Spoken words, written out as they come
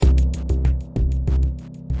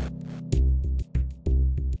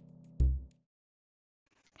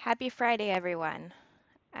Happy Friday, everyone.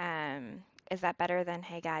 Um, is that better than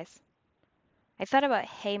hey guys? I thought about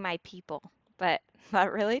hey my people, but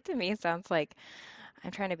that really to me sounds like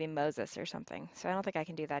I'm trying to be Moses or something. So I don't think I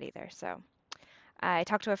can do that either. So I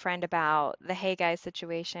talked to a friend about the hey guys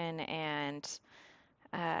situation, and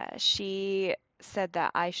she said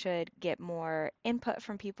that I should get more input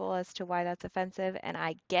from people as to why that's offensive, and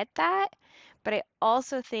I get that, but I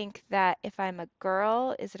also think that if I'm a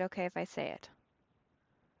girl, is it okay if I say it?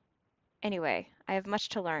 Anyway, I have much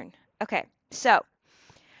to learn. Okay, so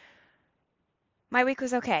my week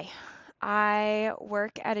was okay. I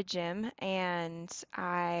work at a gym and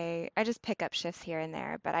I just pick up shifts here and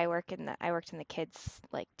there, but I worked in the kids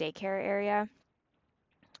like daycare area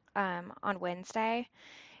on Wednesday,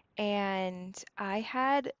 and I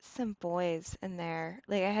had some boys in there.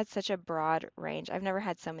 Like I had such a broad range. I've never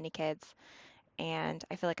had so many kids, and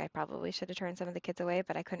I feel like I probably should have turned some of the kids away,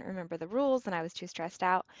 but I couldn't remember the rules and I was too stressed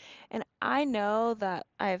out. And I know that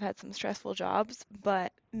I've had some stressful jobs,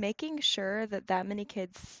 but making sure that that many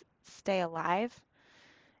kids stay alive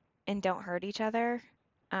and don't hurt each other,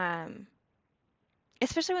 um,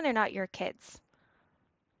 especially when they're not your kids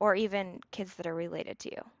or even kids that are related to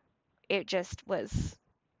you. It just was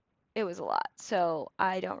it was a lot. So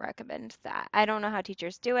I don't recommend that. I don't know how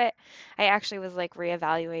teachers do it. I actually was like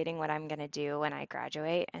reevaluating what I'm going to do when I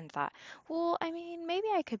graduate and thought, well, I mean, maybe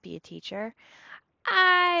I could be a teacher.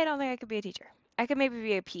 I don't think I could be a teacher. I could maybe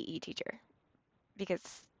be a PE teacher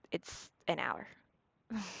because it's an hour.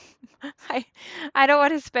 I I don't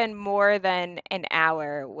want to spend more than an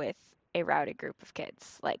hour with a rowdy group of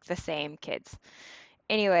kids, like the same kids.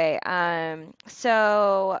 Anyway,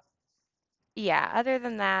 so yeah, other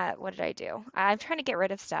than that, what did I do? I'm trying to get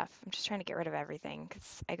rid of stuff. I'm just trying to get rid of everything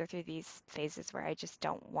because I go through these phases where I just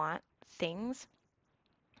don't want things.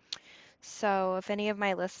 So if any of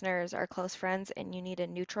my listeners are close friends and you need a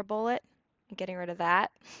NutriBullet, I'm getting rid of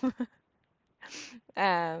that.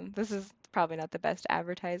 This is probably not the best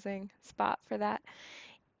advertising spot for that.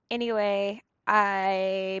 Anyway,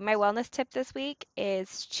 I my wellness tip this week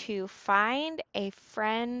is to find a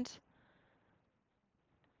friend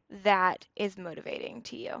that is motivating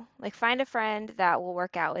to you. Like find a friend that will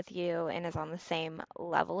work out with you and is on the same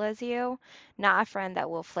level as you, not a friend that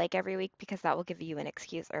will flake every week because that will give you an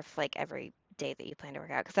excuse, or flake every day that you plan to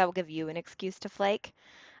work out because that will give you an excuse to flake.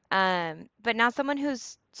 But not someone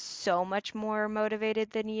who's so much more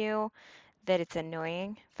motivated than you that it's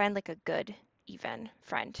annoying. Find like a good, even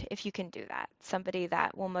friend if you can do that. Somebody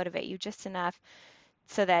that will motivate you just enough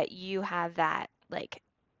so that you have that like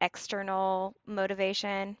external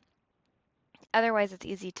motivation. Otherwise, it's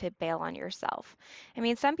easy to bail on yourself. I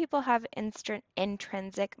mean, some people have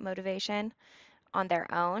intrinsic motivation on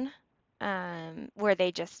their own, where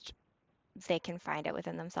they can find it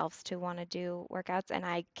within themselves to want to do workouts, and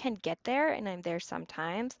I can get there, and I'm there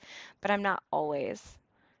sometimes, but I'm not always.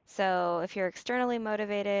 So if you're externally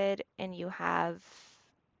motivated and you have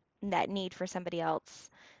that need for somebody else,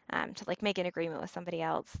 to like make an agreement with somebody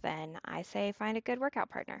else, then I say find a good workout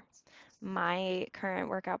partner. My current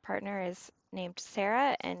workout partner is named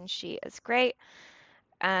Sarah, and she is great.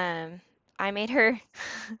 Um, I made her.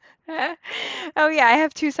 Oh yeah, I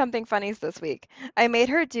have two something funnies this week. I made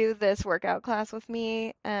her do this workout class with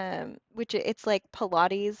me, which it's like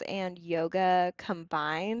Pilates and yoga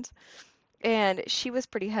combined, and she was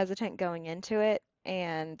pretty hesitant going into it,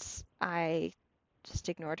 and I just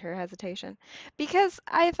ignored her hesitation because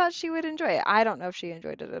I thought she would enjoy it. I don't know if she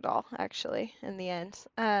enjoyed it at all, actually, in the end.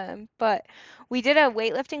 But we did a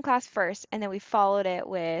weightlifting class first, and then we followed it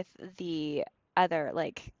with the other,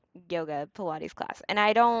 like, yoga Pilates class. And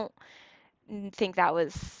I don't think that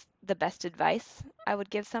was the best advice I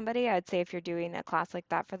would give somebody. I would say if you're doing a class like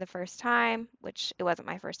that for the first time, which it wasn't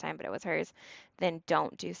my first time, but it was hers, then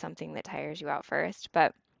don't do something that tires you out first.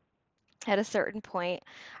 But at a certain point,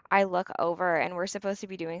 I look over and we're supposed to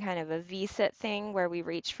be doing kind of a V-sit thing where we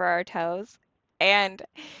reach for our toes. And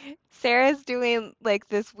Sarah's doing like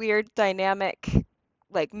this weird dynamic,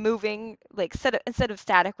 like moving, like instead of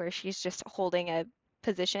static where she's just holding a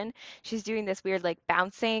position, she's doing this weird like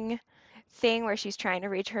bouncing thing where she's trying to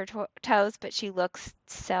reach her toes, but she looks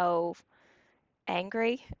so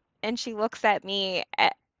angry. And she looks at me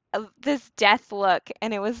at this death look,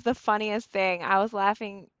 and it was the funniest thing. I was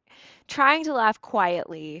laughing, trying to laugh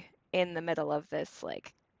quietly in the middle of this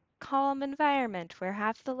like calm environment where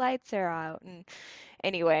half the lights are out. And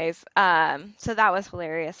anyways, so that was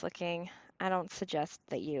hilarious looking. I don't suggest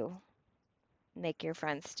that you make your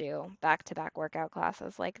friends do back-to-back workout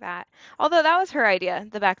classes like that. Although that was her idea,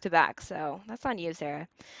 the back-to-back, so that's on you, Sarah.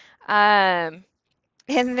 Um,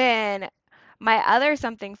 and then my other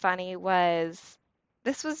something funny was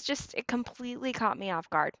This was just, it completely caught me off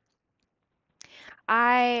guard.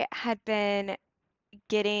 I had been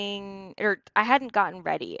or I hadn't gotten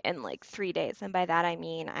ready in like 3 days. And by that I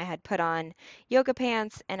mean I had put on yoga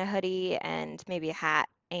pants and a hoodie and maybe a hat.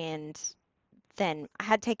 And then I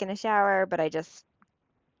had taken a shower, but I just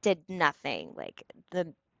did nothing.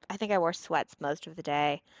 I think I wore sweats most of the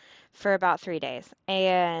day for about 3 days.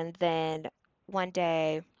 And then one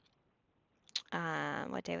day,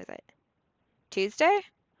 what day was it? Tuesday?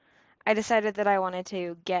 I decided that I wanted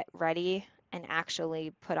to get ready and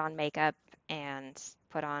actually put on makeup and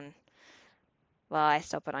put on, well, I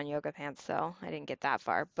still put on yoga pants, so I didn't get that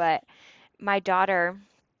far. But my daughter,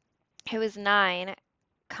 who is 9,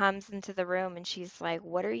 comes into the room and she's like,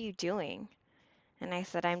 "What are you doing?" And I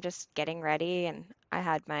said, "I'm just getting ready." And I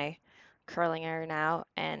had my curling iron out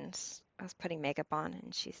and I was putting makeup on.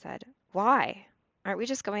 And she said, "Why? Aren't we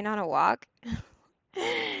just going on a walk?"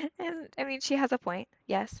 And I mean, she has a point,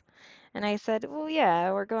 yes. And I said, "Well,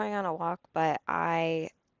 yeah, we're going on a walk, but I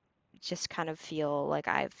just kind of feel like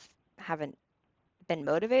haven't been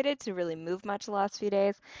motivated to really move much the last few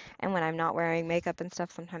days. And when I'm not wearing makeup and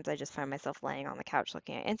stuff, sometimes I just find myself laying on the couch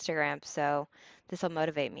looking at Instagram. So this will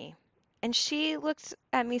motivate me." And she looked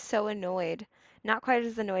at me so annoyed, not quite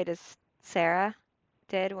as annoyed as Sarah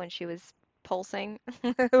did when she was pulsing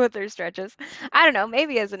with her stretches. I don't know,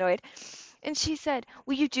 maybe as annoyed. And she said,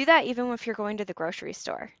 "Will you do that even if you're going to the grocery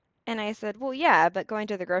store?" And I said, "Well, yeah, but going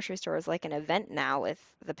to the grocery store is like an event now with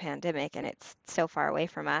the pandemic and it's so far away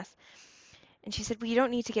from us." And she said, "Well, you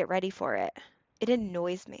don't need to get ready for it." It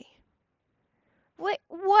annoys me.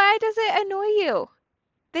 Why does it annoy you?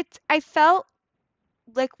 I felt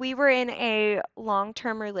like we were in a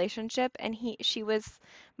long-term relationship and she was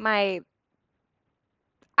my,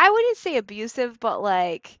 I wouldn't say abusive, but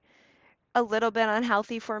like a little bit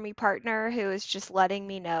unhealthy for me partner who is just letting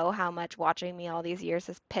me know how much watching me all these years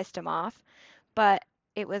has pissed him off. But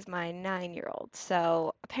it was my 9-year-old.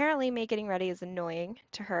 So apparently me getting ready is annoying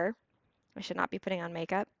to her. I should not be putting on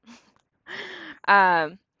makeup.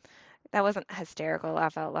 Um, that wasn't hysterical,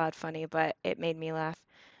 laugh out loud funny, but it made me laugh.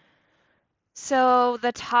 So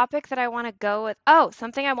the topic that I want to go with, oh,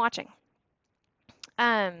 something I'm watching.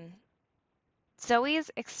 Um,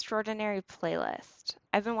 Zoe's Extraordinary Playlist.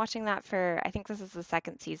 I've been watching that for, I think this is the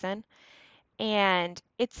second season, and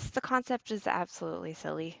the concept is absolutely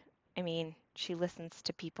silly. I mean, she listens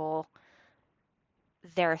to people,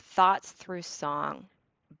 their thoughts through song,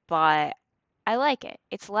 but I like it.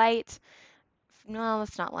 It's light. No,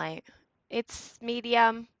 it's not light. It's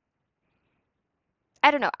medium. I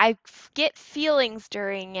don't know. Get feelings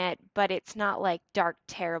during it, but it's not like dark,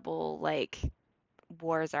 terrible, like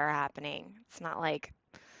wars are happening. It's not like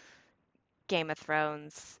Game of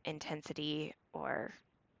Thrones intensity or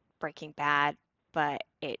Breaking Bad, but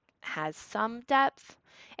it has some depth.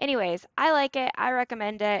 Anyways, I like it. I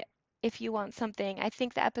recommend it if you want something. I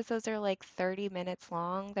think the episodes are like 30 minutes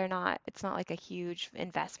long. It's not like a huge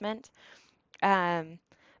investment. Um,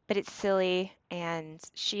 but it's silly and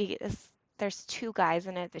there's 2 guys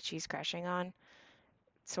in it that she's crushing on,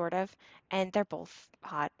 sort of, and they're both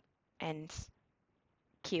hot and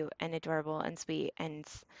cute and adorable and sweet. And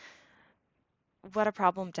what a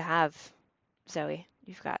problem to have, Zoe.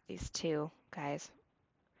 You've got these 2 guys.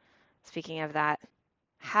 Speaking of that,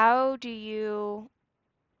 how do you,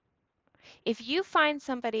 if you find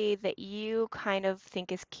somebody that you kind of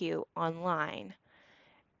think is cute online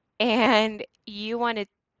and you want to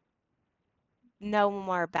know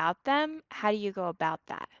more about them, how do you go about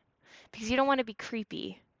that? Because you don't want to be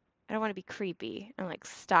creepy. I don't want to be creepy and like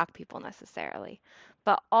stalk people necessarily.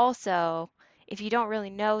 But also, if you don't really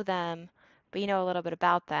know them, but you know a little bit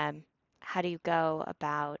about them, how do you go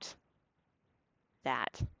about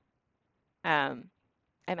that? Um,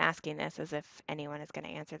 I'm asking this as if anyone is going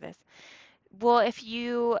to answer this. Well, if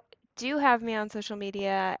you do have me on social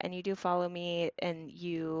media and you do follow me and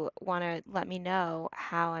you want to let me know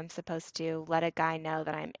how I'm supposed to let a guy know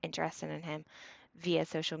that I'm interested in him via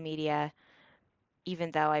social media,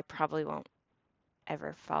 even though I probably won't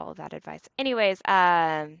ever follow that advice. Anyways,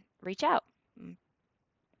 reach out.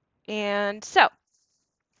 And so,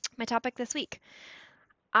 my topic this week,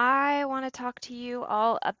 I want to talk to you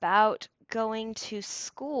all about going to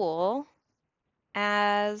school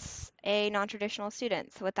as a non-traditional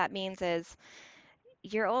student. So what that means is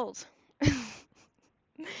you're old.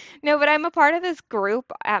 No, but I'm a part of this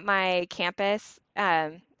group at my campus,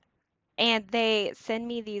 and they send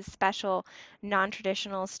me these special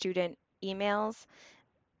non-traditional student emails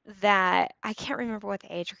that I can't remember what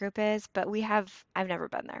the age group is, but I've never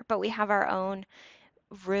been there, but we have our own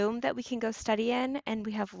room that we can go study in, and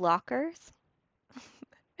we have lockers.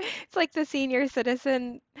 It's like the senior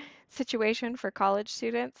citizen situation for college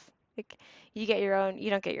students. Like you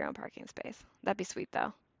don't get your own parking space. That'd be sweet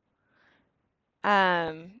though.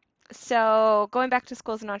 Um, so going back to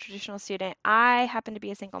school as a non-traditional student, I happen to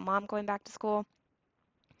be a single mom going back to school.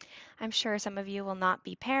 I'm sure some of you will not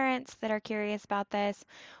be parents that are curious about this,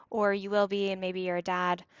 or you will be, and maybe you're a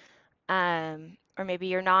dad, or maybe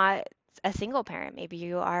you're not a single parent. Maybe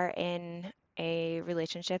you are in a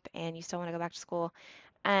relationship and you still want to go back to school.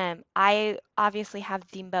 I obviously have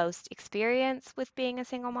the most experience with being a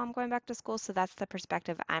single mom going back to school, so that's the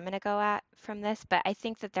perspective I'm going to go at from this. But I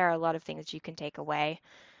think that there are a lot of things you can take away,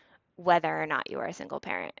 whether or not you are a single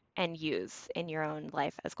parent, and use in your own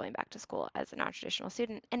life as going back to school as a non-traditional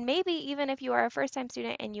student. And maybe even if you are a first-time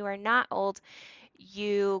student and you are not old,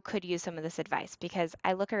 you could use some of this advice because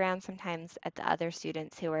I look around sometimes at the other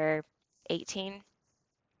students who are 18,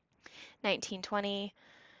 19, 20,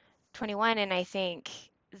 21, and I think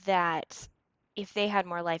that if they had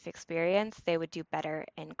more life experience, they would do better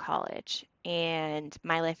in college. And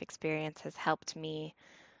my life experience has helped me.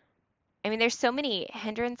 I mean, there's so many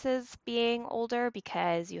hindrances being older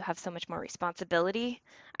because you have so much more responsibility.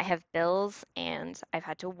 I have bills and I've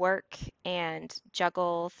had to work and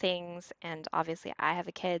juggle things. And obviously, I have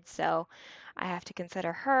a kid, so I have to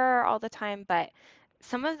consider her all the time. But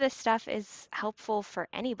some of this stuff is helpful for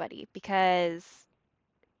anybody because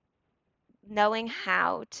knowing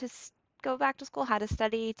how to go back to school, how to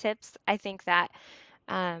study, tips, I think that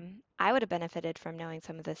I would have benefited from knowing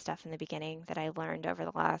some of this stuff in the beginning that I learned over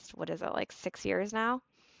the last, what is it, like 6 years now?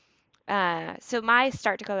 So my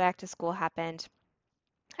start to go back to school happened.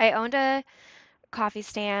 I owned a coffee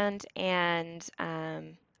stand and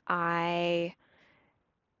I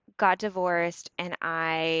got divorced and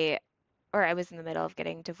or I was in the middle of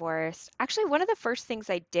getting divorced. Actually, one of the first things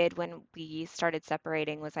I did when we started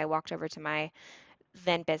separating was I walked over to my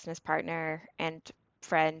then business partner and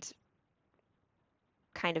friend,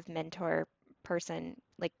 kind of mentor person,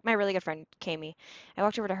 like my really good friend Kami. I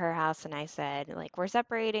walked over to her house and I said, like, we're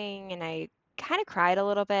separating, and I kind of cried a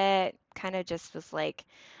little bit, kind of just was like,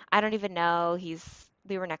 I don't even know.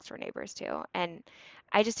 We were next door neighbors too. And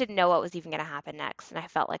I just didn't know what was even going to happen next. And I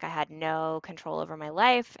felt like I had no control over my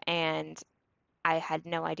life and I had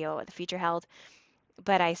no idea what the future held.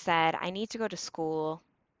 But I said, I need to go to school.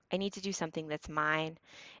 I need to do something that's mine.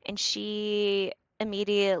 And she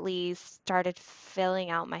immediately started filling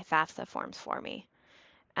out my FAFSA forms for me,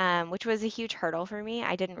 which was a huge hurdle for me.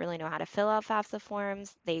 I didn't really know how to fill out FAFSA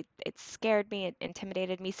forms. It scared me, it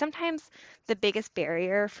intimidated me. Sometimes the biggest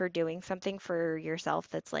barrier for doing something for yourself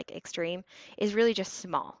that's like extreme is really just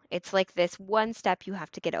small. It's like this one step you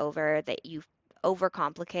have to get over that you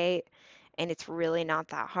overcomplicate, and it's really not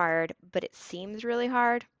that hard, but it seems really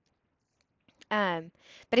hard. Um,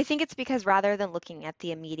 but I think it's because rather than looking at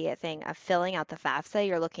the immediate thing of filling out the FAFSA,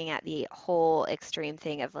 you're looking at the whole extreme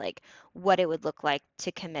thing of like what it would look like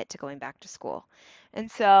to commit to going back to school. And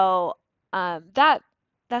so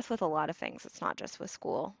that's with a lot of things. It's not just with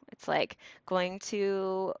school. It's like going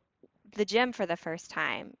to the gym for the first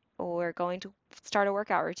time or going to start a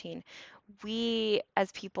workout routine. We as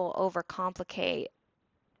people overcomplicate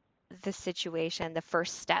the situation, the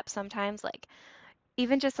first step sometimes, like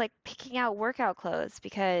even just like picking out workout clothes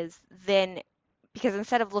because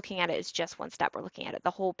instead of looking at it as just one step, we're looking at it the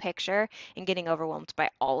whole picture and getting overwhelmed by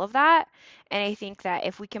all of that. And I think that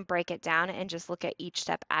if we can break it down and just look at each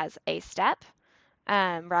step as a step,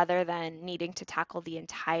 rather than needing to tackle the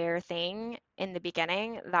entire thing in the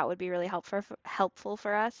beginning, that would be really helpful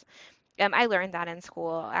for us. I learned that in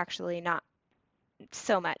school, actually, not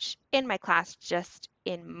so much in my class, just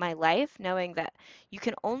in my life, knowing that you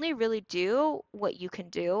can only really do what you can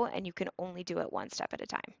do and you can only do it one step at a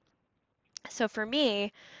time. So for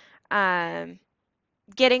me, um,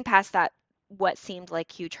 getting past that, what seemed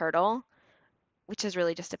like huge hurdle, which is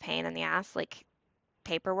really just a pain in the ass, like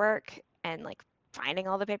paperwork and like finding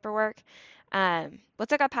all the paperwork.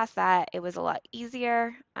 Once I got past that, it was a lot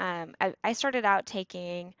easier. I started out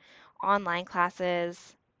taking online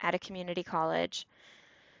classes at a community college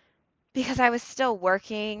because I was still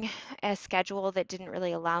working a schedule that didn't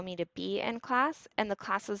really allow me to be in class, and the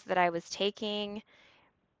classes that I was taking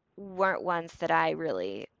weren't ones that I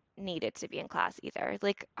really needed to be in class either.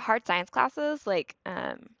 Like hard science classes, like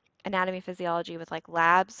anatomy, physiology with like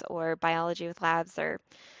labs, or biology with labs, or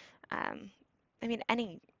um, I mean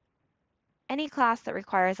any class that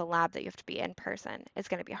requires a lab that you have to be in person is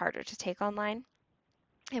going to be harder to take online.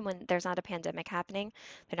 And when there's not a pandemic happening,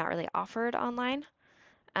 they're not really offered online.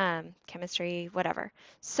 Chemistry, whatever.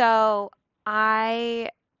 So I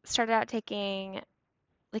started out taking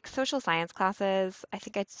like social science classes. I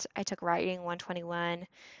think I took Writing 121,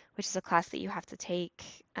 which is a class that you have to take.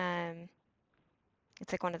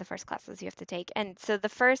 It's like one of the first classes you have to take. And so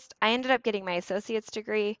I ended up getting my associate's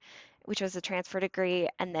degree, which was a transfer degree,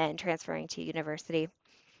 and then transferring to university.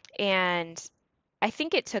 And I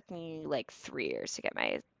think it took me like 3 years to get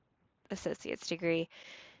my associate's degree,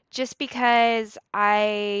 just because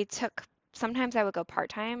sometimes I would go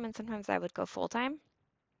part-time and sometimes I would go full-time.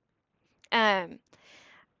 Um,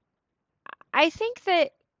 I think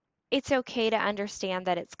that it's okay to understand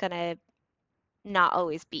that it's going to not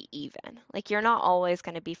always be even. Like you're not always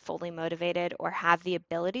going to be fully motivated or have the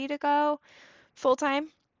ability to go full time.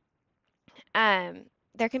 Um,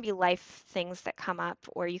 there can be life things that come up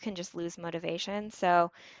or you can just lose motivation.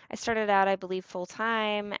 So I started out, I believe, full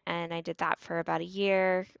time and I did that for about a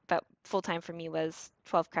year. But full time for me was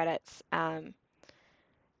 12 credits at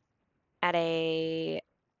a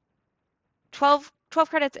 12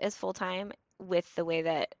 credits is full time with the way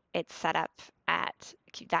that it's set up at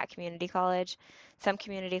that community college. Some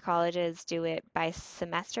community colleges do it by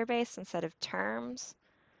semester based instead of terms.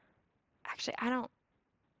 Actually, I don't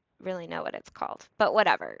really know what it's called, but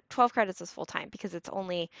whatever. 12 credits is full time because it's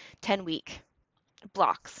only 10-week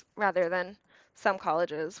blocks rather than some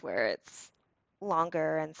colleges where it's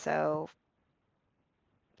longer and so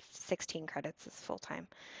 16 credits is full time.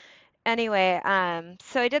 Anyway,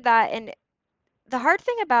 so I did that and the hard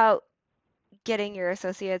thing about getting your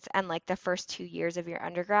associates and like the first 2 years of your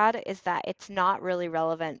undergrad is that it's not really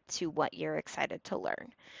relevant to what you're excited to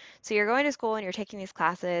learn. So you're going to school and you're taking these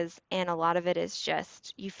classes, and a lot of it is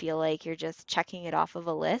just you feel like you're just checking it off of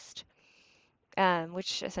a list,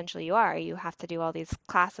 which essentially you are. You have to do all these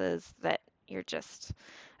classes that you're just,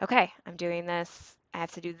 okay, I'm doing this. I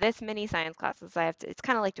have to do this many science classes. It's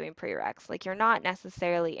kind of like doing prereqs. Like you're not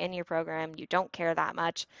necessarily in your program. You don't care that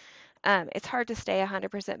much. It's hard to stay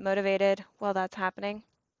 100% motivated while that's happening.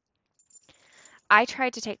 I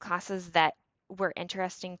tried to take classes that were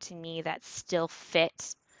interesting to me that still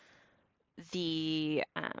fit the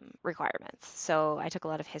requirements. So I took a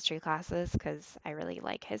lot of history classes because I really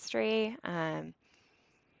like history.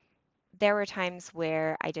 There were times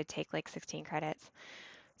where I did take like 16 credits.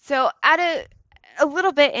 So at a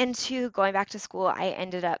little bit into going back to school, I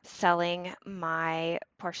ended up selling my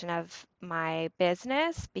portion of my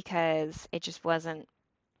business because it just wasn't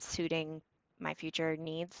suiting my future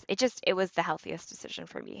needs. It was the healthiest decision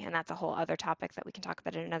for me, and that's a whole other topic that we can talk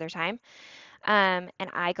about at another time. And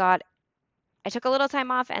I took a little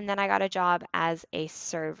time off, and then I got a job as a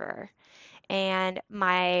server. And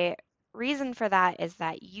my reason for that is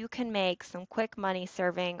that you can make some quick money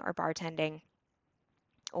serving or bartending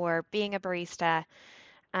or being a barista,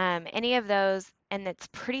 any of those. And it's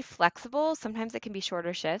pretty flexible. Sometimes it can be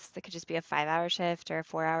shorter shifts. It could just be a 5-hour shift or a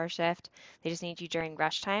 4-hour shift. They just need you during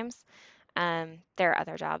rush times. There are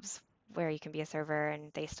other jobs where you can be a server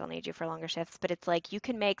and they still need you for longer shifts, but it's like you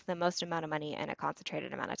can make the most amount of money in a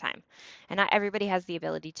concentrated amount of time. And not everybody has the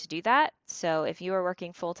ability to do that. So if you are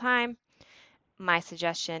working full time, my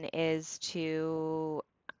suggestion is to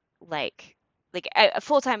like a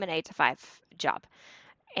full time and 8 to 5 job.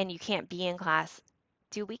 And you can't be in class,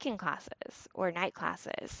 do weekend classes or night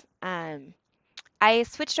classes. I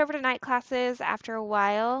switched over to night classes after a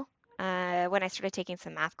while when I started taking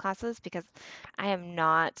some math classes because I am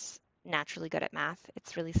not naturally good at math.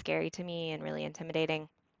 It's really scary to me and really intimidating.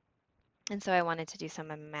 And so I wanted to do some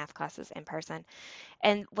of my math classes in person.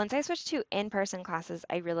 And once I switched to in-person classes,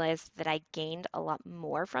 I realized that I gained a lot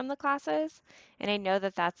more from the classes. And I know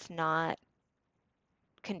that that's not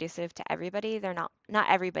conducive to everybody. Not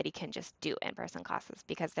everybody can just do in-person classes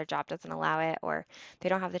because their job doesn't allow it or they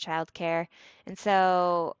don't have the childcare. And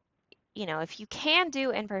so if you can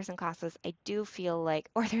do in-person classes, I do feel like,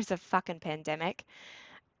 or there's a fucking pandemic,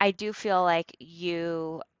 I do feel like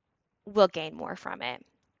you will gain more from it.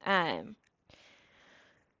 Um,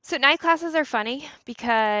 so night classes are funny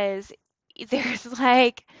because there's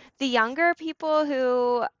like the younger people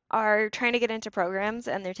who are trying to get into programs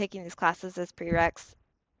and they're taking these classes as prereqs.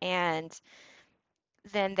 And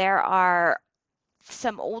then there are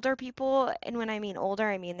some older people, and when I mean older,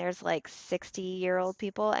 I mean there's like 60-year-old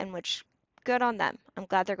people, and which good on them. I'm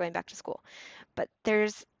glad they're going back to school. But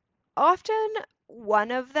there's often one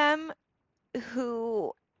of them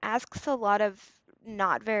who asks a lot of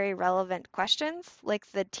not very relevant questions. Like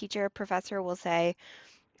the teacher, professor will say,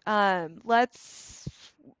 let's,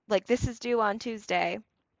 like, this is due on Tuesday,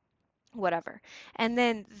 whatever. And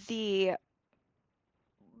then the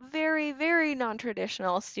very, very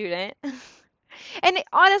non-traditional student, and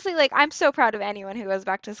honestly, like, I'm so proud of anyone who goes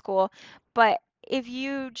back to school, but if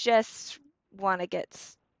you just want to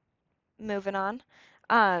get moving on,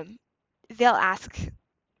 um, they'll ask,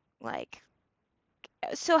 like,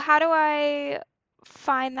 so how do I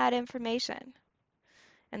find that information?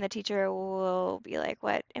 And the teacher will be like,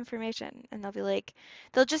 what information? And they'll be like,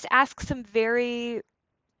 they'll just ask some very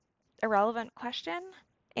irrelevant question.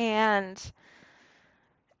 And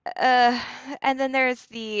uh, and then there's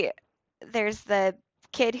the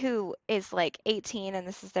kid who is like 18 and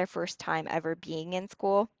this is their first time ever being in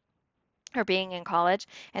school or being in college,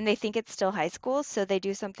 and they think it's still high school, so they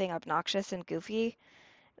do something obnoxious and goofy,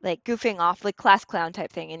 like goofing off, like class clown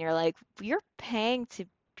type thing, and you're like, you're paying to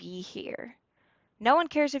be here. No one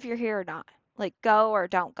cares if you're here or not. Like, go or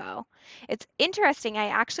don't go. It's interesting. I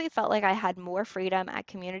actually felt like I had more freedom at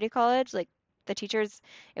community college. Like, the teachers,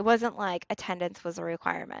 it wasn't like attendance was a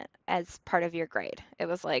requirement as part of your grade. It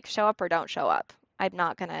was like, show up or don't show up. I'm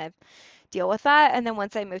not going to deal with that. And then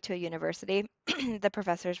once I moved to a university, the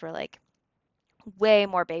professors were like, way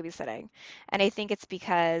more babysitting. And I think it's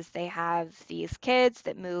because they have these kids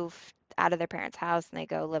that move out of their parents' house and they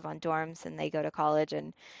go live on dorms and they go to college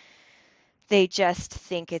and they just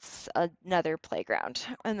think it's another playground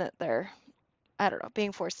and that they're, I don't know,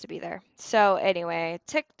 being forced to be there. So anyway,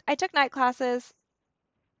 I took night classes.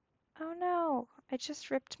 Oh no, I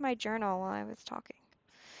just ripped my journal while I was talking.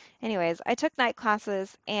 Anyways, I took night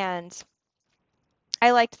classes and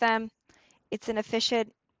I liked them. It's an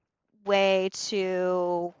efficient way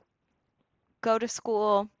to go to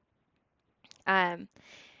school. Um,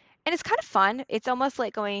 and it's kind of fun. It's almost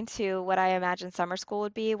like going to what I imagine summer school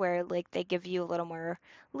would be, where like they give you a little more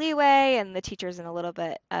leeway and the teacher's in a little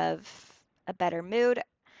bit of a better mood.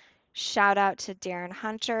 Shout out to Darren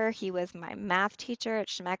Hunter. He was my math teacher at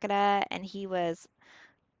Chemeketa, and he was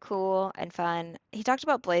cool and fun. He talked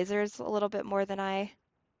about Blazers a little bit more than I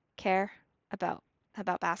care about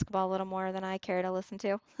basketball a little more than I care to listen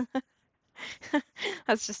to.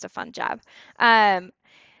 That's just a fun job. Um,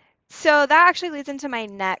 so that actually leads into my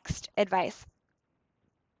next advice.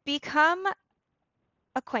 Become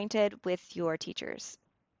acquainted with your teachers.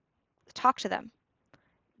 Talk to them.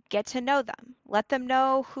 Get to know them. Let them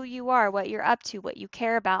know who you are, what you're up to, what you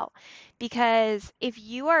care about. Because if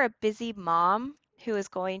you are a busy mom who is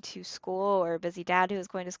going to school or a busy dad who is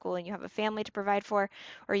going to school and you have a family to provide for,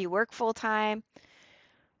 or you work full time,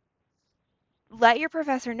 let your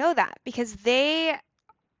professor know that because they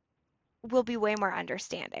will be way more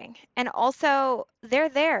understanding. And also, they're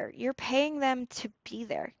there. You're paying them to be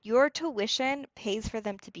there. Your tuition pays for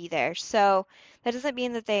them to be there. So that doesn't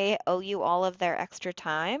mean that they owe you all of their extra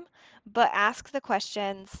time, but ask the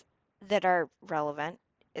questions that are relevant.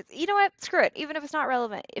 You know what? Screw it. Even if it's not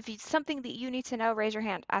relevant, if it's something that you need to know, raise your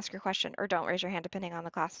hand, ask your question, or don't raise your hand depending on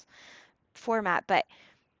the class format. But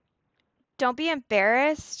don't be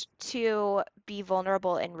embarrassed to be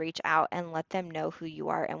vulnerable and reach out and let them know who you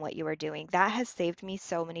are and what you are doing. That has saved me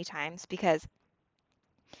so many times because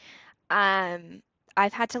um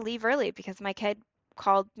I've had to leave early because my kid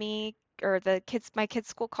called me or my kid's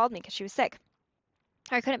school called me because she was sick.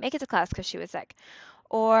 Or I couldn't make it to class because she was sick.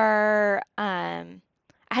 Or I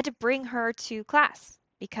had to bring her to class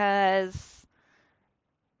because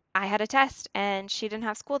I had a test and she didn't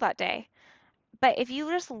have school that day. But if you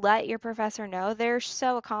just let your professor know, they're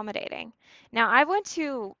so accommodating. Now, I went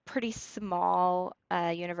to pretty small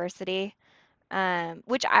university,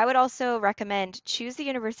 which I would also recommend choose a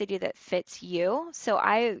university that fits you. So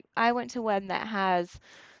I went to one that has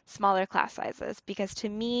smaller class sizes because to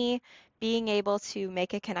me, being able to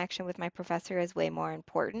make a connection with my professor is way more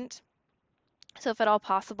important. So if at all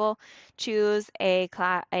possible, choose a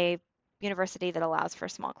university that allows for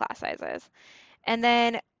small class sizes. And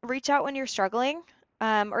then reach out when you're struggling,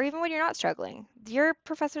 or even when you're not struggling. Your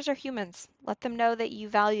professors are humans. Let them know that you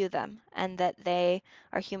value them and that they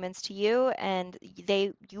are humans to you, and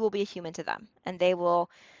you will be a human to them. And they will.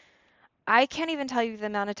 I can't even tell you the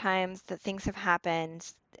amount of times that things have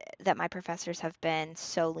happened that my professors have been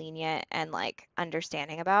so lenient and like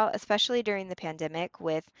understanding about, especially during the pandemic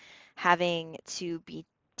with having to be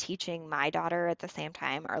teaching my daughter at the same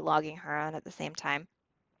time or logging her on at the same time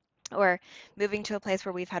or moving to a place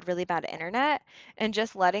where we've had really bad internet and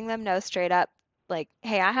just letting them know straight up, like,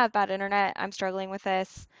 hey, I have bad internet. I'm struggling with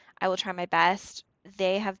this. I will try my best.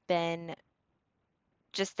 They have been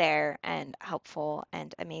just there and helpful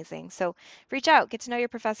and amazing. So reach out, get to know your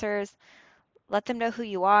professors, let them know who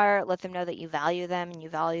you are, let them know that you value them and you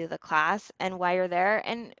value the class and why you're there,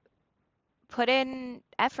 and put in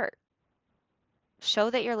effort. Show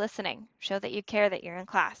that you're listening, show that you care that you're in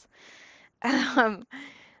class. Um,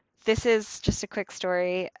 this is just a quick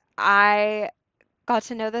story. I got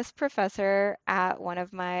to know this professor at one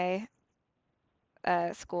of my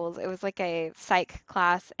schools. It was like a psych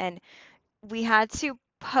class, and we had to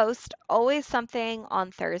post always something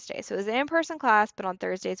on Thursday. So it was an in-person class, but on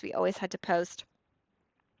Thursdays we always had to post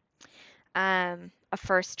a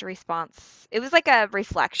first response. It was like a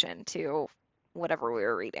reflection to whatever we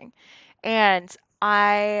were reading. And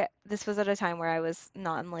this was at a time where I was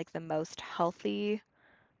not in like the most healthy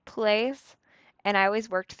place. And I always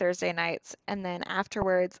worked Thursday nights. And then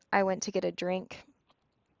afterwards, I went to get a drink.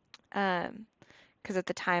 Um, because at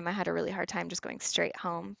the time I had a really hard time just going straight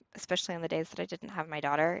home, especially on the days that I didn't have my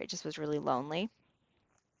daughter. It just was really lonely.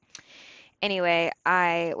 Anyway,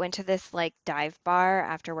 I went to this like dive bar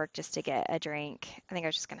after work just to get a drink. I think I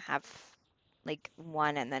was just gonna have like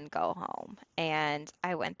one and then go home. And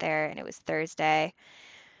I went there and it was Thursday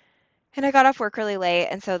and I got off work really late.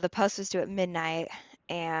 And so the post was due at midnight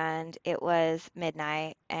and it was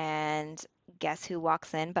midnight. And guess who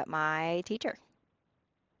walks in but my teacher?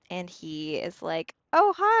 And he is like,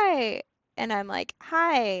 "Oh, hi." And I'm like,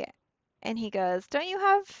 "Hi." And he goes, "Don't you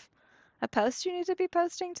have a post you need to be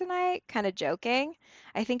posting tonight?" Kind of joking.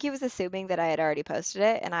 I think he was assuming that I had already posted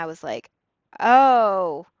it, and I was like,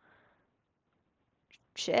 "Oh,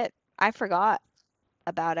 shit. I forgot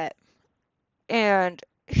about it." And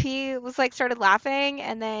he was like started laughing,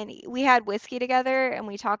 and then we had whiskey together and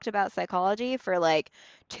we talked about psychology for like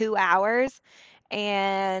 2 hours.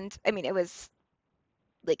 And I mean, it was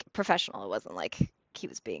like professional. It wasn't like he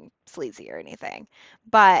was being sleazy or anything.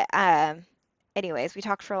 But anyways, we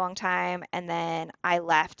talked for a long time and then I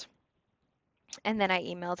left and then I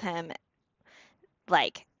emailed him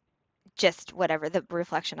like just whatever the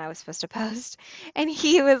reflection I was supposed to post. And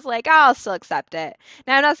he was like, "Oh, I'll still accept it."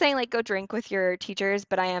 Now, I'm not saying like go drink with your teachers,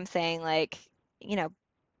 but I am saying like, you know,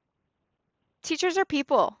 teachers are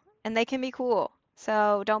people and they can be cool.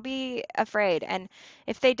 So don't be afraid. And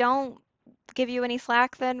if they don't give you any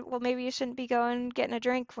slack, then well, maybe you shouldn't be going getting a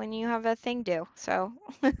drink when you have a thing due. So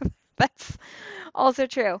that's also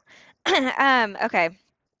true. Okay.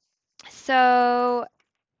 So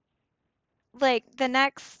like the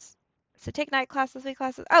next, so take night classes, week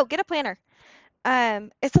classes. Oh, get a planner.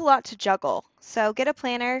 It's a lot to juggle. So get a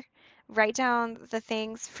planner, write down the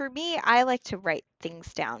things. For me, I like to write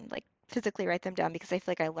things down, like physically write them down because I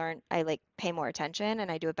feel like I like pay more attention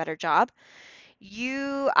and I do a better job.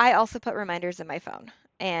 I also put reminders in my phone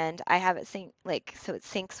and I have it sync like so it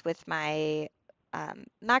syncs with my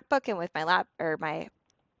MacBook and with my lap or my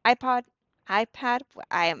iPod, iPad.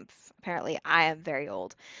 I am very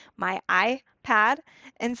old. My iPad,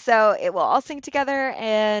 and so it will all sync together,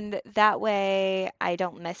 and that way I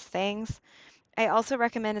don't miss things. I also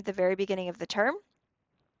recommend at the very beginning of the term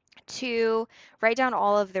to write down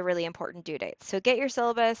all of the really important due dates. So get your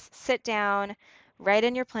syllabus, sit down, write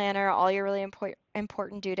in your planner all your really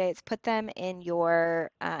important due dates, put them in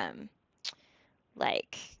your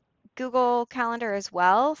like Google Calendar as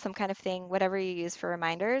well, some kind of thing, whatever you use for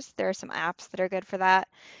reminders. There are some apps that are good for that,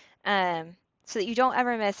 so that you don't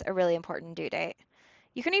ever miss a really important due date.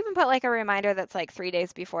 You can even put like a reminder that's like 3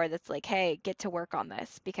 days before that's like, hey, get to work on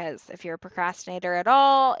this, because if you're a procrastinator at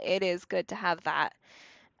all, it is good to have that.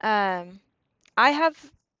 Um, I have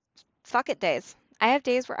fuck it days. I have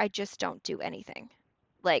days where I just don't do anything.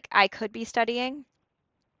 Like I could be studying,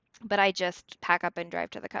 but I just pack up and drive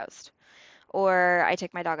to the coast, or I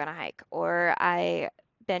take my dog on a hike, or I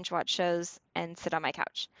binge watch shows and sit on my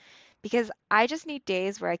couch. Because I just need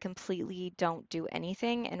days where I completely don't do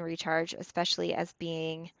anything and recharge, especially as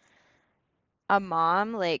being a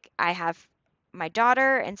mom. Like I have my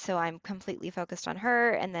daughter, and so I'm completely focused on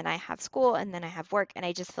her, and then I have school, and then I have work, and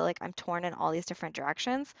I just feel like I'm torn in all these different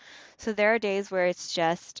directions. So there are days where it's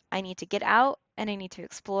just I need to get out and I need to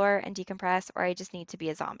explore and decompress, or I just need to be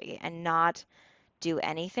a zombie and not do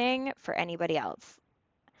anything for anybody else.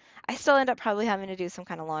 I still end up probably having to do some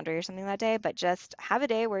kind of laundry or something that day, but just have a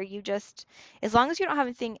day where you just, as long as you don't have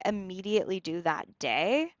anything immediately due that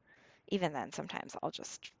day, even then, sometimes I'll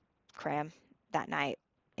just cram that night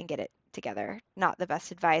and get it together. Not the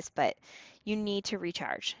best advice, but you need to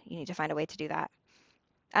recharge. You need to find a way to do that.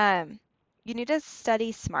 Um, you need to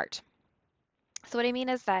study smart. So what I mean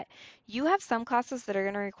is that you have some classes that are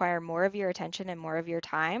going to require more of your attention and more of your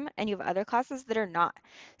time, and you have other classes that are not.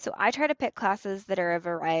 So I try to pick classes that are a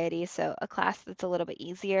variety. So a class that's a little bit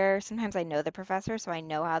easier. Sometimes I know the professor, so I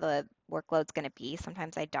know how the workload's going to be.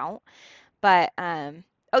 Sometimes I don't. But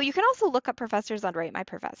oh, you can also look up professors on Rate My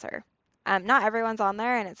Professor. Not everyone's on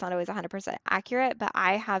there, and it's not always 100% accurate, but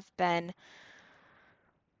I have been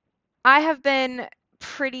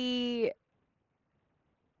pretty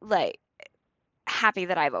like happy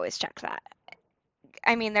that I've always checked that.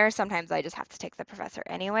 I mean, there are sometimes I just have to take the professor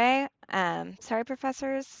anyway. Sorry,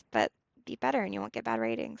 professors, but be better and you won't get bad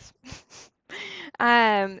ratings.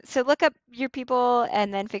 So look up your people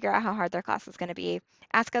and then figure out how hard their class is going to be.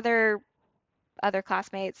 Ask other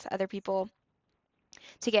classmates, other people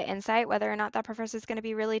to get insight whether or not that professor is going to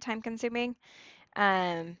be really time consuming.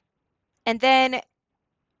 Um, and then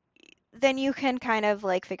you can kind of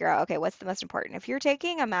like figure out, okay, what's the most important? If you're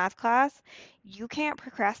taking a math class, you can't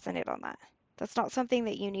procrastinate on that. That's not something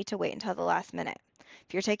that you need to wait until the last minute.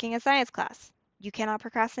 If you're taking a science class, you cannot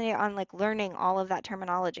procrastinate on like learning all of that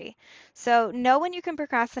terminology. So know when you can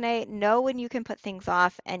procrastinate, know when you can put things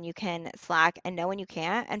off and you can slack, and know when you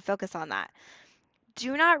can't, and focus on that.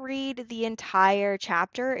 Do not read the entire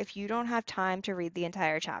chapter if you don't have time to read the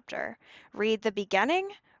entire chapter. Read the beginning,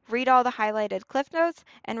 read all the highlighted cliff notes,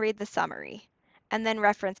 and read the summary, and then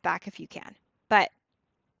reference back if you can. But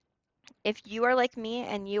if you are like me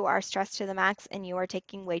and you are stressed to the max and you are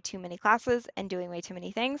taking way too many classes and doing way too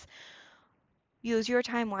many things, use your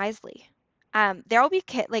time wisely. There will be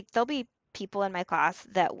there'll be people in my class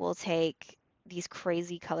that will take these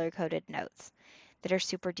crazy color-coded notes that are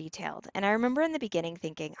super detailed. And I remember in the beginning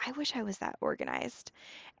thinking, I wish I was that organized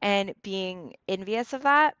and being envious of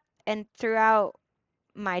that. And throughout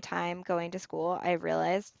my time going to school, I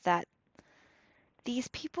realized that these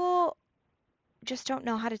people just don't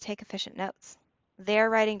know how to take efficient notes. They're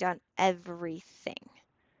writing down everything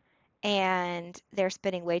and they're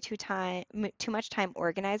spending too much time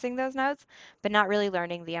organizing those notes, but not really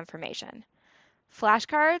learning the information.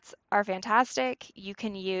 Flashcards are fantastic. You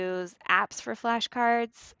can use apps for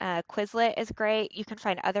flashcards. Quizlet is great. You can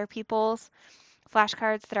find other people's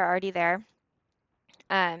flashcards that are already there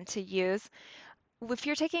to use. If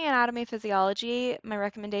you're taking anatomy physiology, my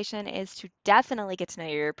recommendation is to definitely get to know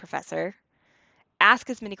your professor. Ask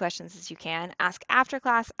as many questions as you can. Ask after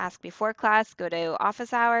class, ask before class, go to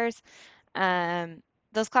office hours. Um,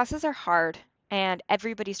 those classes are hard and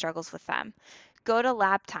everybody struggles with them. Go to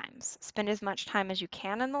lab times. Spend as much time as you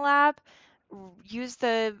can in the lab. Use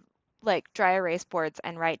the like dry erase boards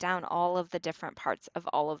and write down all of the different parts of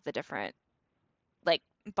all of the different like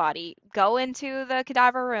body. Go into the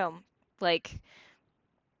cadaver room. Like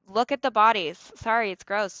look at the bodies. Sorry, it's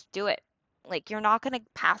gross. Do it. Like you're not going to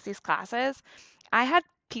pass these classes. I had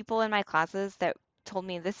people in my classes that told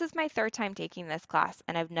me this is my third time taking this class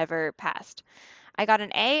and I've never passed. I got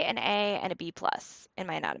an A, and a B plus in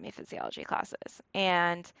my anatomy physiology classes.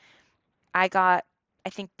 And I got, I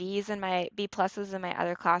think, B pluses in my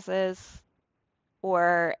other classes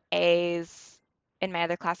or A's in my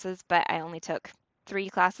other classes, but I only took 3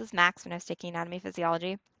 classes max when I was taking anatomy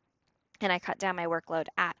physiology. And I cut down my workload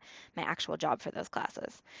at my actual job for those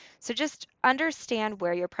classes. So just understand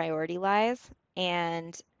where your priority lies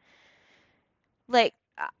and like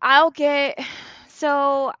I'll get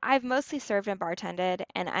so I've mostly served and bartended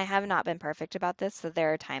and I have not been perfect about this. So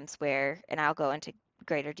there are times where, and I'll go into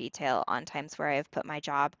greater detail on times where I've put my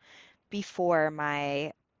job before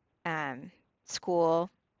my um,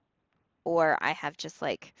 school, or I have just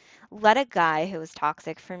like let a guy who was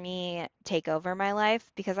toxic for me take over my life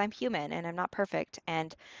because I'm human and I'm not perfect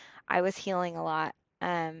and I was healing a lot.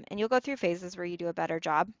 And you'll go through phases where you do a better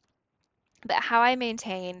job. But how I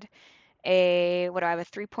maintained what do I have, a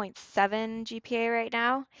 3.7 GPA right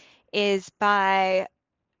now, is by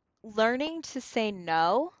learning to say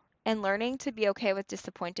no and learning to be okay with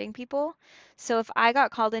disappointing people. So if I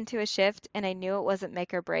got called into a shift and I knew it wasn't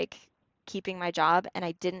make or break keeping my job and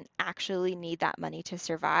I didn't actually need that money to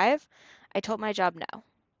survive, I told my job no.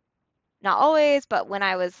 Not always, but when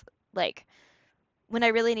I was like, when I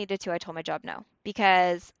really needed to, I told my job no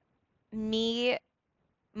because me,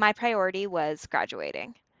 my priority was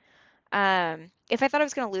graduating. If I thought I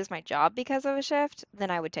was going to lose my job because of a shift,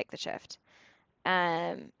 then I would take the shift.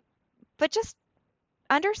 Um, but just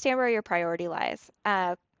understand where your priority lies.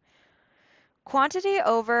 Quantity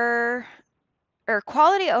over or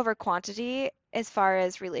quality over quantity as far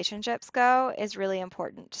as relationships go is really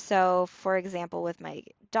important. So, for example, with my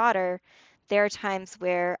daughter, there are times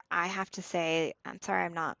where I have to say, I'm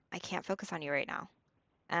sorry, I can't focus on you right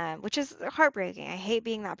now, which is heartbreaking. I hate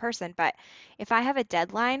being that person, but if I have a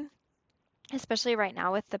deadline, especially right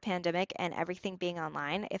now with the pandemic and everything being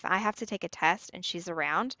online, if I have to take a test and she's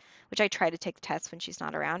around, which I try to take the test when she's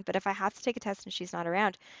not around, but if I have to take a test and she's not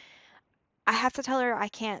around, I have to tell her I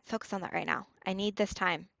can't focus on that right now. I need this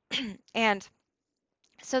time. And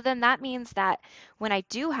so then that means that when I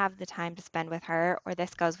do have the time to spend with her, or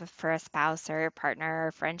this goes with for a spouse or a partner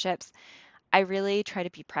or friendships, I really try to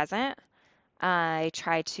be present. I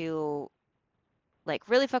try to like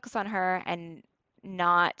really focus on her and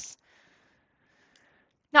not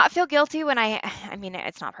not feel guilty when I mean,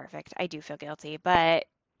 it's not perfect. I do feel guilty, but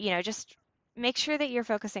just make sure that you're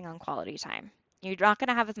focusing on quality time. You're not going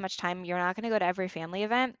to have as much time. You're not going to go to every family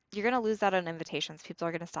event. You're going to lose out on invitations. People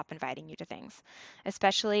are going to stop inviting you to things,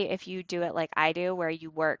 especially if you do it like I do, where you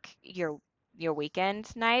work your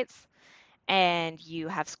weekend nights and you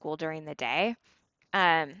have school during the day.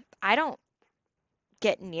 I don't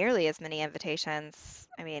get nearly as many invitations.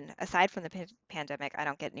 I mean, aside from the pandemic, I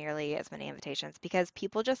don't get nearly as many invitations because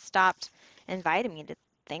people just stopped inviting me to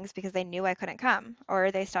things because they knew I couldn't come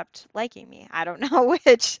or they stopped liking me. I don't know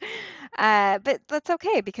which. But that's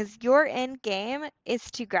okay because your end game is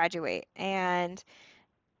to graduate and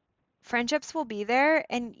friendships will be there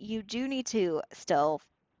and you do need to still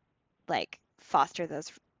like foster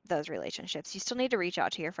those relationships. You still need to reach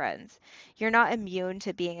out to your friends. You're not immune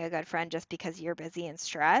to being a good friend just because you're busy and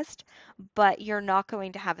stressed, but you're not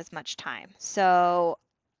going to have as much time. So,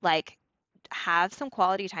 like, have some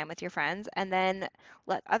quality time with your friends and then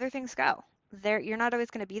let other things go. You're not always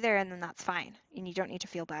going to be there, and then that's fine. And you don't need to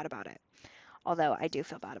feel bad about it. Although I do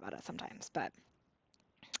feel bad about it sometimes. But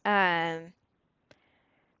um,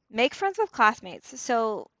 make friends with classmates.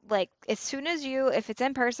 So, like, if it's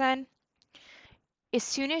in person, as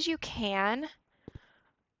soon as you can,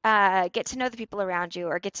 get to know the people around you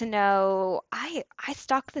or get to know I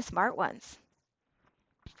stalk the smart ones.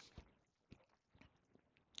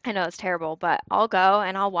 I know it's terrible, but I'll go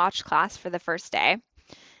and I'll watch class for the first day.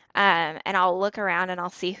 And I'll look around and I'll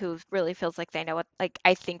see who really feels like they know what like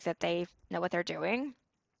I think that they know what they're doing.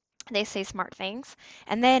 They say smart things.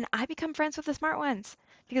 And then I become friends with the smart ones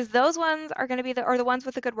because those ones are going to be the ones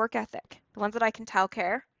with a good work ethic. The ones that I can tell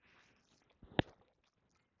care.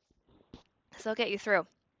 So they'll get you through.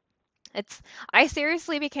 It's I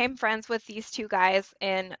seriously became friends with these two guys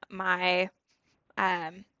in my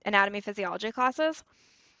anatomy physiology classes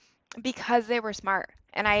because they were smart.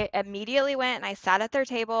 And I immediately went and I sat at their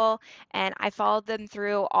table and I followed them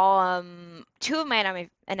through all two of my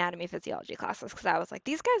anatomy physiology classes because I was like,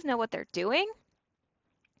 these guys know what they're doing.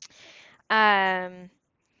 Um,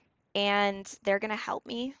 and they're gonna help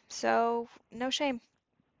me. So no shame.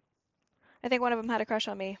 I think one of them had a crush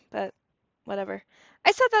on me, but whatever.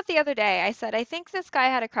 I said that the other day. I said, I think this guy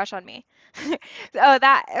had a crush on me.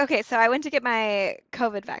 Oh, okay. So I went to get my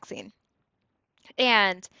COVID vaccine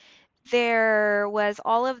and there was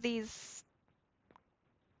all of these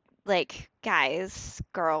like guys,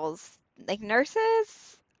 girls, like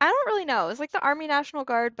nurses. I don't really know. It was like the Army National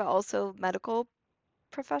Guard, but also medical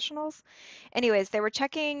professionals. Anyways, they were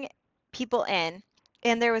checking people in,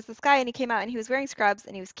 and there was this guy, and he came out, and he was wearing scrubs,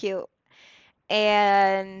 and he was cute,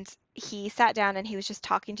 and he sat down, and he was just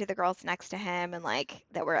talking to the girls next to him, and like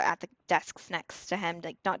that were at the desks next to him,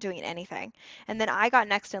 like not doing anything. And then I got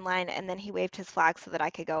next in line, and then he waved his flag so that I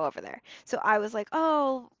could go over there. So I was like,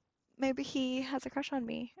 oh. Maybe he has a crush on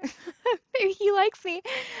me. Maybe he likes me.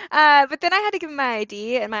 But then I had to give him my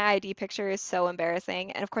ID, and my ID picture is so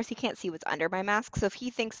embarrassing. And of course, he can't see what's under my mask. So if he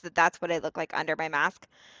thinks that that's what I look like under my mask,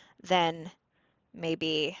 then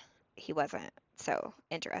maybe he wasn't so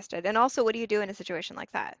interested. And also, what do you do in a situation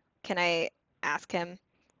like that? Can I ask him,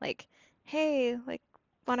 like, hey, like,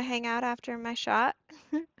 want to hang out after my shot?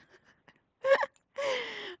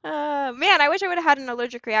 Man, I wish I would have had an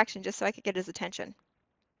allergic reaction just so I could get his attention.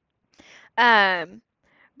 Um,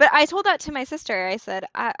 But I told that to my sister. I said,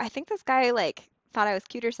 I think this guy like thought I was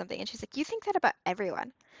cute or something. And she's like, you think that about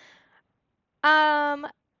everyone? Um,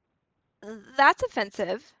 that's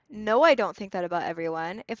offensive. No, I don't think that about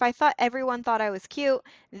everyone. If I thought everyone thought I was cute,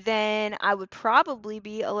 then I would probably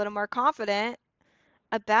be a little more confident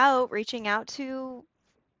about reaching out to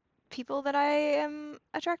people that I am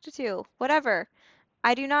attracted to. Whatever.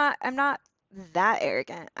 I'm not that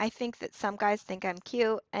arrogant. I think that some guys think I'm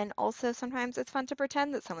cute, and also sometimes it's fun to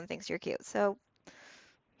pretend that someone thinks you're cute. So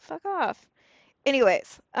fuck off.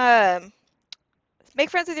 Anyways, make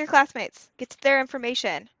friends with your classmates. Get to their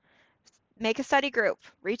information. Make a study group.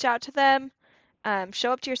 Reach out to them.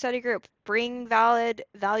 Show up to your study group. Bring valid,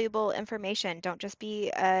 valuable information. Don't just be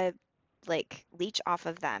a like leech off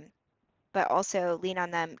of them, but also lean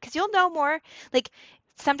on them because you'll know more. Like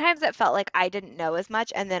sometimes it felt like I didn't know as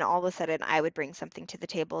much, and then all of a sudden I would bring something to the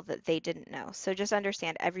table that they didn't know. So just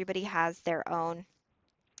understand everybody has their own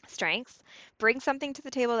strengths. Bring something to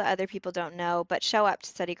the table that other people don't know, but show up to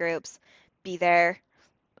study groups. Be there.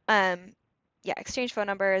 Um, yeah, exchange phone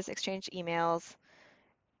numbers, exchange emails.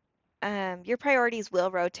 Your priorities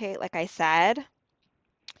will rotate, like I said.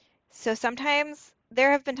 So sometimes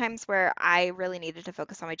there have been times where I really needed to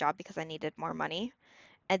focus on my job because I needed more money.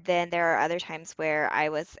 And then there are other times where I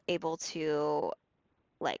was able to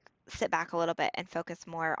like sit back a little bit and focus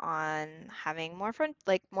more on having more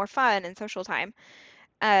fun and social time.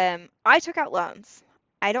 I took out loans.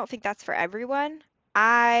 I don't think that's for everyone.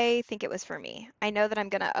 I think it was for me. I know that I'm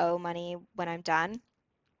going to owe money when I'm done,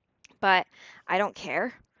 but I don't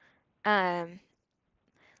care. Um,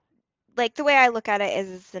 like the way I look at it is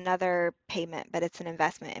it's another payment, but it's an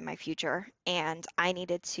investment in my future. And I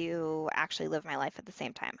needed to actually live my life at the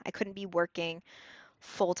same time. I couldn't be working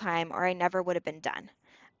full time or I never would have been done.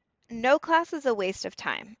 No class is a waste of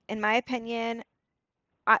time. In my opinion,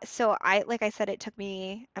 like I said,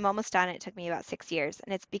 I'm almost done. It took me about 6 years.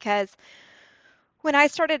 And it's because when I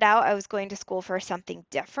started out, I was going to school for something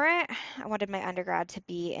different. I wanted my undergrad to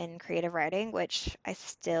be in creative writing, which I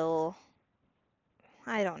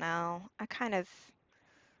don't know. I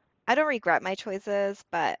don't regret my choices,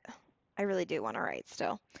 but I really do want to write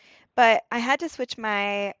still. But I had to switch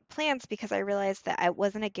my plans because I realized that I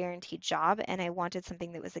wasn't a guaranteed job and I wanted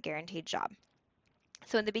something that was a guaranteed job.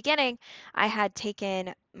 So in the beginning, I had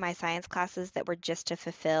taken my science classes that were just to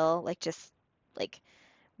fulfill, like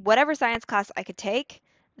whatever science class I could take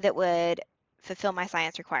that would fulfill my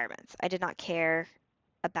science requirements. I did not care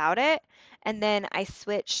about it. And then I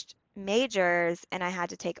switched majors and I had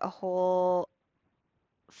to take a whole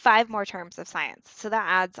 5 more terms of science. So that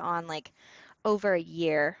adds on like over a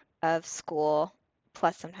year of school,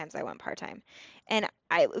 plus sometimes I went part-time. And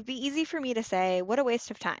it would be easy for me to say, what a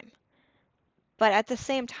waste of time. But at the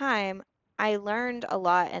same time, I learned a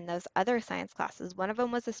lot in those other science classes. One of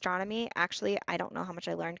them was astronomy. Actually, I don't know how much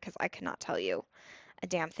I learned because I could not tell you a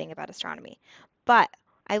damn thing about astronomy. But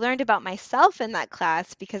I learned about myself in that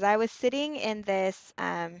class because I was sitting in this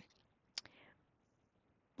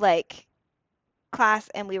like class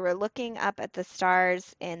and we were looking up at the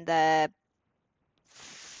stars in the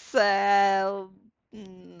so,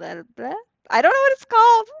 I don't know what it's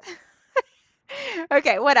called.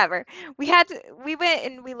 Okay, whatever. We went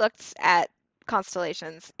and we looked at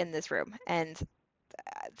constellations in this room. And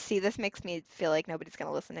see, this makes me feel like nobody's going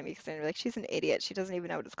to listen to me because they're like, she's an idiot. She doesn't even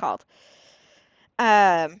know what it's called.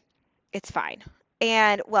 Um, it's fine.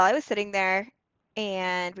 And while I was sitting there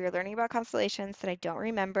and we were learning about constellations that I don't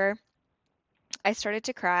remember, I started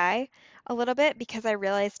to cry a little bit because I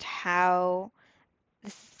realized how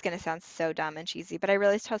this is going to sound so dumb and cheesy, but I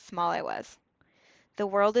realized how small I was. The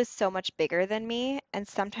world is so much bigger than me, and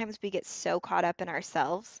sometimes we get so caught up in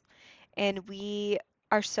ourselves and we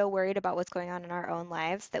are so worried about what's going on in our own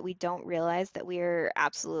lives that we don't realize that we are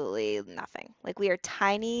absolutely nothing. Like we are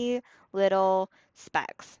tiny little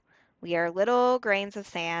specks. We are little grains of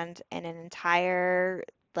sand in an entire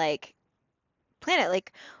like planet,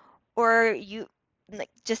 like or you like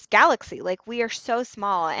just galaxy. Like we are so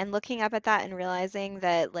small and looking up at that and realizing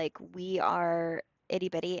that like we are itty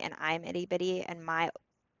bitty and I'm itty bitty and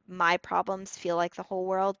my problems feel like the whole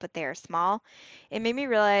world, but they are small. It made me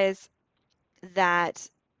realize that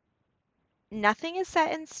nothing is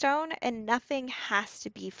set in stone and nothing has to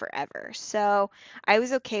be forever. So I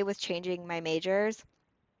was okay with changing my majors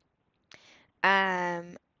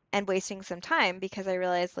um, and wasting some time because I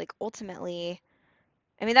realized like ultimately,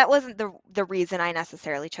 I mean that wasn't the reason I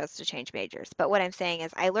necessarily chose to change majors. But what I'm saying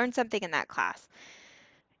is I learned something in that class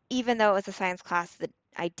even though it was a science class that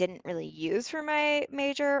I didn't really use for my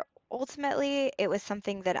major, ultimately it was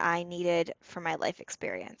something that I needed for my life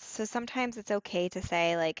experience. So sometimes it's okay to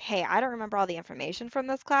say, like, hey, I don't remember all the information from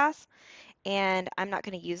this class, and I'm not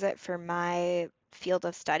going to use it for my field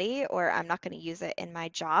of study, or I'm not going to use it in my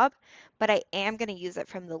job, but I am going to use it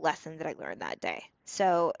from the lesson that I learned that day.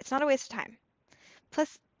 So it's not a waste of time.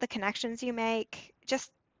 Plus, the connections you make,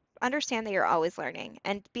 just understand that you're always learning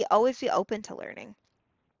and always be open to learning.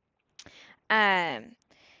 Um,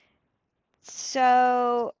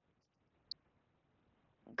 So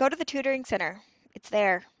go to the tutoring center. It's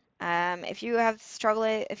there. If you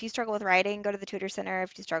struggle with writing, go to the tutor center.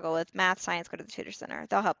 If you struggle with math, science, go to the tutor center.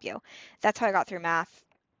 They'll help you. That's how I got through math,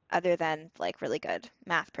 other than like really good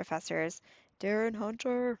math professors. Darren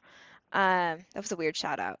Hunter. That was a weird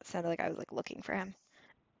shout out. It sounded like I was like looking for him.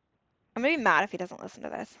 I'm gonna be mad if he doesn't listen to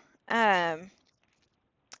this.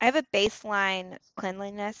 I have a baseline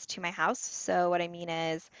cleanliness to my house. So what I mean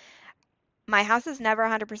is my house is never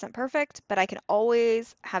 100% perfect, but I can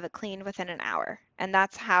always have it cleaned within an hour. And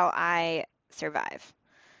that's how I survive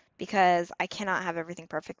because I cannot have everything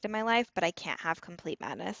perfect in my life, but I can't have complete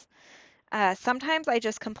madness. Sometimes I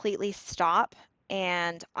just completely stop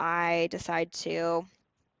and I decide to,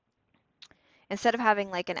 instead of having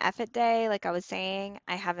like an effort day, like I was saying,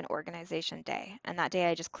 I have an organization day. And that day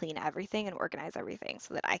I just clean everything and organize everything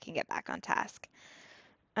so that I can get back on task.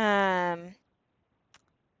 Um,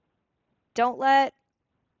 don't let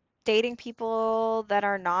dating people that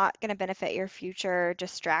are not going to benefit your future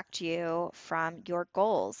distract you from your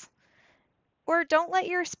goals. Or don't let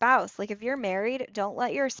your spouse, like if you're married, don't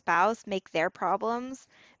let your spouse make their problems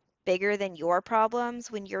bigger than your problems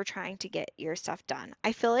when you're trying to get your stuff done.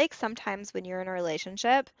 I feel like sometimes when you're in a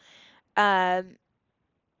relationship, um,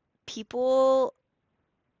 people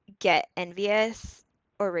get envious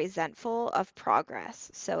or resentful of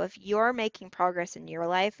progress. So if you're making progress in your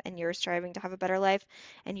life and you're striving to have a better life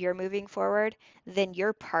and you're moving forward, then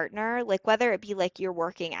your partner, like whether it be like you're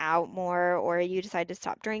working out more or you decide to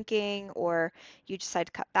stop drinking or you decide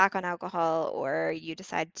to cut back on alcohol or you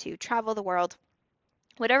decide to travel the world,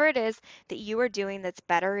 whatever it is that you are doing that's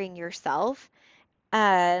bettering yourself,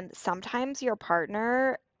 sometimes your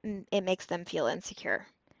partner, it makes them feel insecure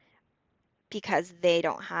because they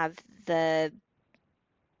don't have the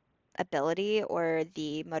ability or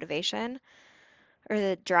the motivation or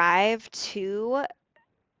the drive to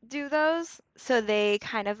do those. So they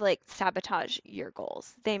kind of like sabotage your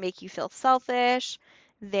goals. They make you feel selfish.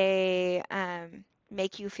 They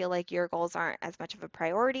make you feel like your goals aren't as much of a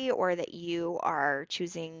priority or that you are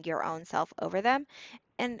choosing your own self over them.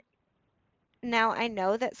 And now I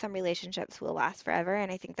know that some relationships will last forever,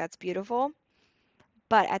 and I think that's beautiful.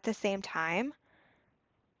 But at the same time,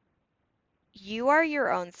 you are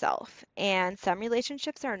your own self, and some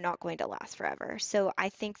relationships are not going to last forever. So I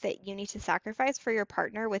think that you need to sacrifice for your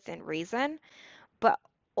partner within reason, but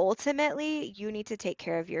ultimately, you need to take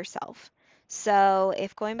care of yourself. So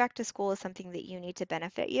if going back to school is something that you need to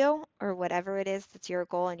benefit you, or whatever it is that's your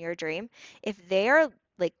goal and your dream, if they are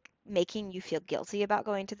like making you feel guilty about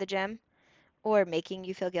going to the gym, or making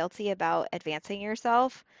you feel guilty about advancing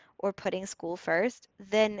yourself or putting school first,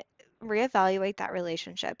 then reevaluate that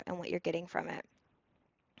relationship and what you're getting from it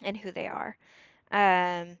and who they are.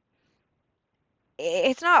 Um,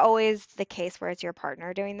 it's not always the case where it's your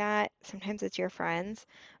partner doing that. Sometimes it's your friends,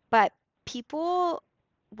 but people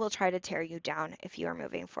will try to tear you down if you are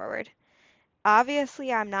moving forward.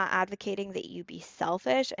 Obviously, I'm not advocating that you be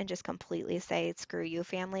selfish and just completely say, screw you,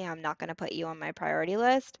 family. I'm not going to put you on my priority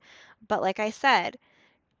list. But like I said,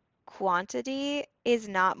 quantity is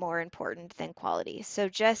not more important than quality. So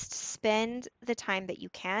just spend the time that you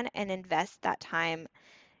can and invest that time.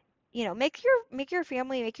 Make your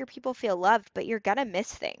family, make your people feel loved, but you're gonna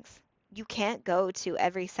miss things. You can't go to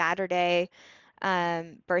every Saturday,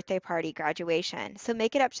 birthday party, graduation. So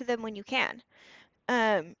make it up to them when you can.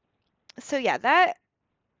 Um, so yeah, that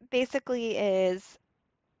basically is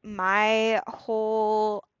my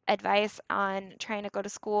whole advice on trying to go to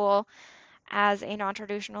school as a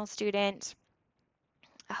non-traditional student.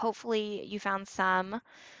 Hopefully you found some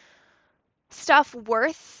stuff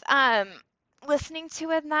worth listening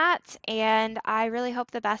to in that, and I really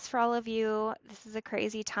hope the best for all of you. This is a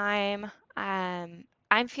crazy time.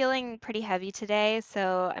 I'm feeling pretty heavy today,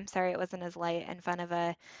 so I'm sorry it wasn't as light and fun of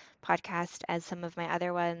a podcast as some of my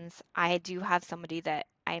other ones. I do have somebody that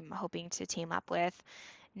I'm hoping to team up with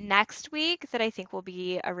next week that I think will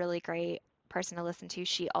be a really great person to listen to.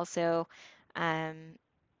 She also um,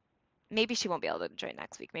 maybe she won't be able to join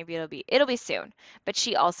next week. Maybe it'll be soon. But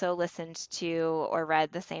she also listened to or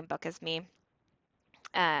read the same book as me,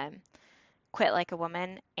 um, Quit Like a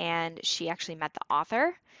Woman, and she actually met the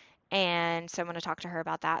author. And so I'm going to talk to her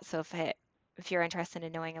about that. So if you're interested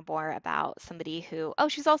in knowing more about somebody who, oh,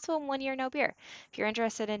 she's also in 1 Year No Beer. If you're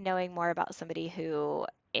interested in knowing more about somebody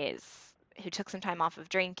is who took some time off of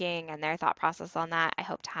drinking and their thought process on that, I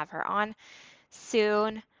hope to have her on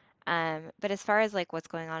soon. But as far as like what's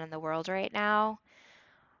going on in the world right now,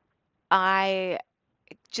 I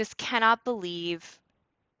just cannot believe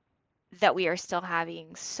that we are still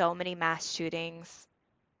having so many mass shootings.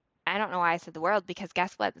 I don't know why I said the world because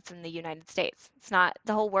guess what? It's in the United States. It's not,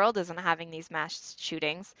 the whole world isn't having these mass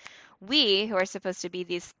shootings. We, who are supposed to be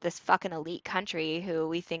this fucking elite country who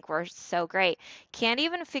we think we're so great, can't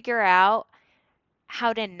even figure out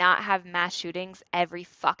how to not have mass shootings every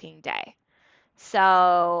fucking day.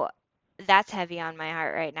 So that's heavy on my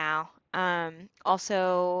heart right now.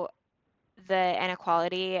 Also, the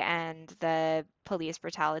inequality and the police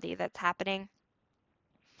brutality that's happening,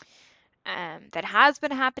 that has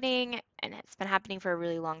been happening, and it's been happening for a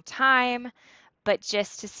really long time. But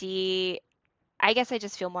just to see, I guess I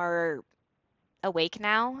just feel more awake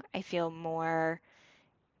now. I feel more,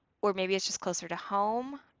 or maybe it's just closer to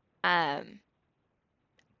home. Um,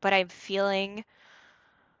 but I'm feeling,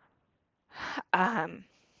 um,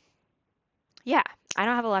 yeah, I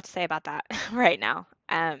don't have a lot to say about that right now.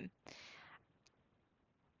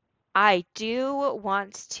 I do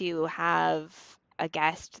want to have a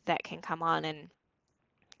guest that can come on and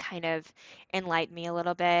kind of enlighten me a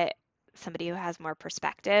little bit, somebody who has more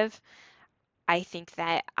perspective. I think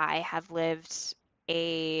that I have lived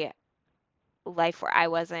a life where I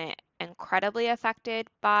wasn't incredibly affected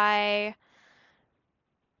by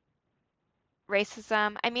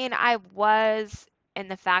racism. I mean, I was in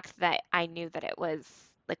the fact that I knew that it was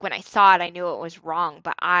like when I saw it, I knew it was wrong,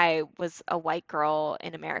 but I was a white girl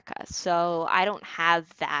in America. So I don't have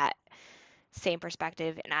that same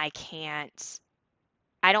perspective and I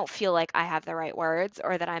don't feel like I have the right words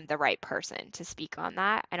or that I'm the right person to speak on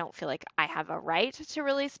that. I don't feel like I have a right to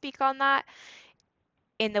really speak on that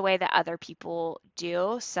in the way that other people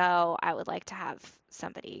do. So I would like to have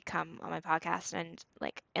somebody come on my podcast and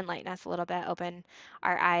like enlighten us a little bit, open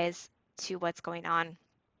our eyes to what's going on.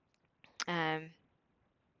 Um,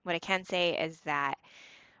 what I can say is that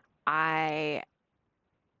I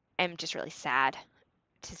am just really sad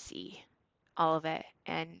to see all of it,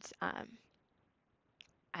 and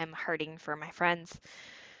I'm hurting for my friends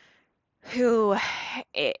who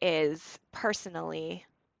it is personally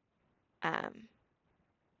um,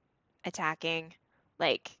 attacking.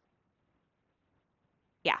 Like,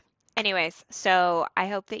 yeah. Anyways, so I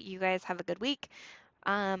hope that you guys have a good week.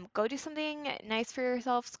 Go do something nice for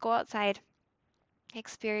yourselves. Go outside,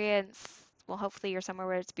 experience. Well, hopefully you're somewhere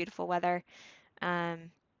where it's beautiful weather.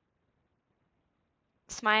 Um,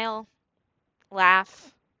 Smile,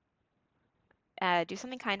 laugh, do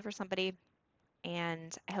something kind for somebody,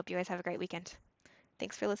 and I hope you guys have a great weekend.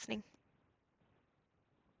 Thanks for listening.